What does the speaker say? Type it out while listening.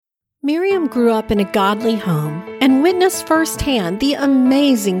Miriam grew up in a godly home and witnessed firsthand the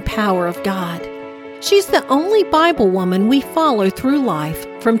amazing power of God. She's the only Bible woman we follow through life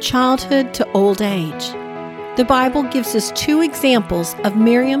from childhood to old age. The Bible gives us two examples of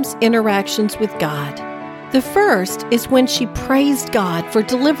Miriam's interactions with God. The first is when she praised God for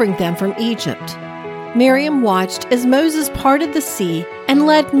delivering them from Egypt. Miriam watched as Moses parted the sea and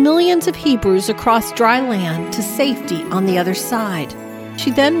led millions of Hebrews across dry land to safety on the other side. She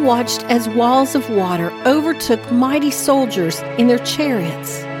then watched as walls of water overtook mighty soldiers in their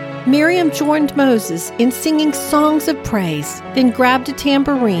chariots. Miriam joined Moses in singing songs of praise, then grabbed a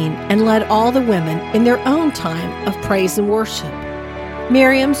tambourine and led all the women in their own time of praise and worship.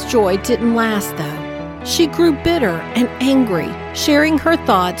 Miriam's joy didn't last, though. She grew bitter and angry, sharing her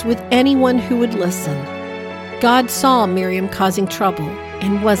thoughts with anyone who would listen. God saw Miriam causing trouble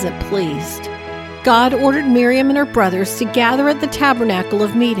and wasn't pleased. God ordered Miriam and her brothers to gather at the tabernacle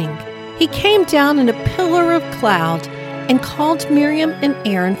of meeting. He came down in a pillar of cloud and called Miriam and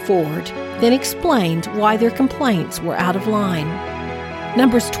Aaron forward, then explained why their complaints were out of line.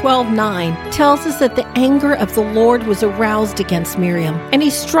 Numbers 12:9 tells us that the anger of the Lord was aroused against Miriam, and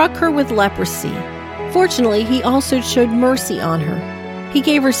he struck her with leprosy. Fortunately, he also showed mercy on her. He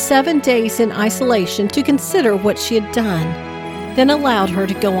gave her 7 days in isolation to consider what she had done, then allowed her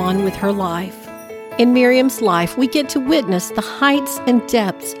to go on with her life. In Miriam's life, we get to witness the heights and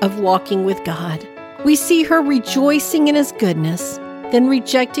depths of walking with God. We see her rejoicing in His goodness, then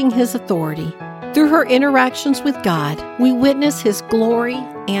rejecting His authority. Through her interactions with God, we witness His glory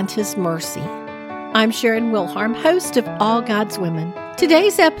and His mercy. I'm Sharon Wilharm, host of All God's Women.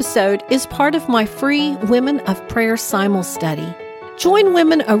 Today's episode is part of my free Women of Prayer Simul study. Join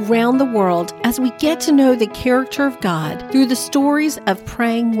women around the world as we get to know the character of God through the stories of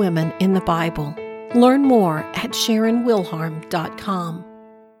praying women in the Bible. Learn more at SharonWilharm.com.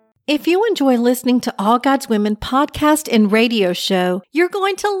 If you enjoy listening to All God's Women podcast and radio show, you're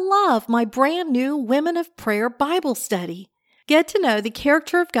going to love my brand new Women of Prayer Bible study. Get to know the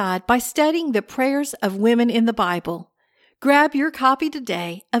character of God by studying the prayers of women in the Bible. Grab your copy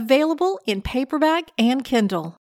today, available in paperback and Kindle.